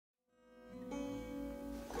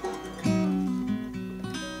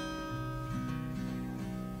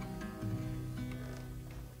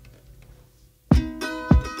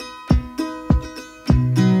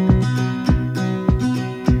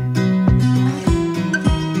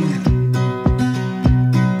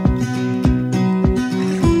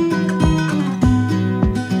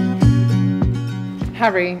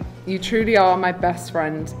Harry, you truly are my best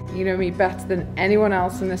friend. You know me better than anyone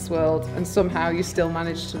else in this world, and somehow you still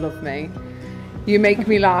manage to love me. You make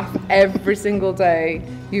me laugh every single day.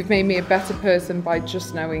 You've made me a better person by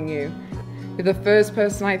just knowing you. You're the first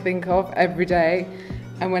person I think of every day,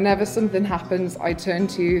 and whenever something happens, I turn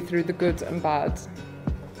to you through the good and bad.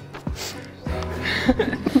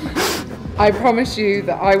 I promise you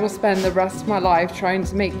that I will spend the rest of my life trying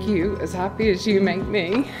to make you as happy as you make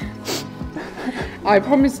me. I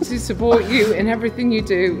promise to support you in everything you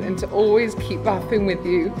do and to always keep laughing with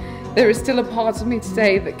you. There is still a part of me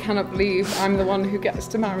today that cannot believe I'm the one who gets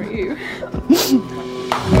to marry you.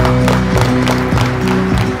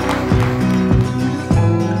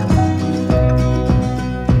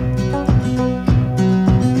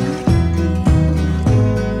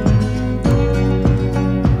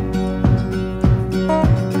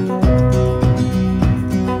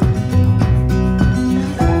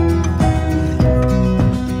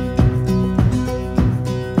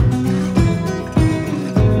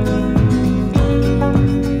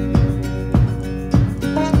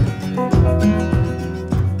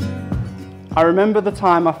 I remember the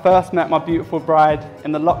time I first met my beautiful bride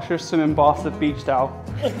in the luxurious swimming baths of Beachdale.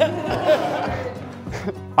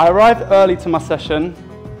 I arrived early to my session.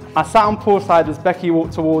 I sat on poolside as Becky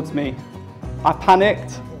walked towards me. I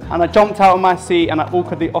panicked and I jumped out of my seat and I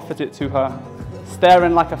awkwardly offered it to her,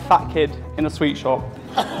 staring like a fat kid in a sweet shop.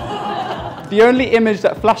 The only image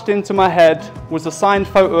that flashed into my head was a signed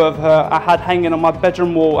photo of her I had hanging on my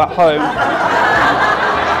bedroom wall at home.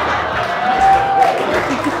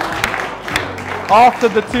 After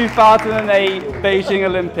the 2008 Beijing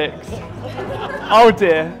Olympics. Oh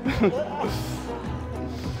dear.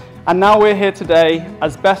 And now we're here today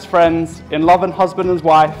as best friends in love and husband and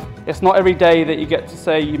wife. It's not every day that you get to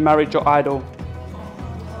say you married your idol.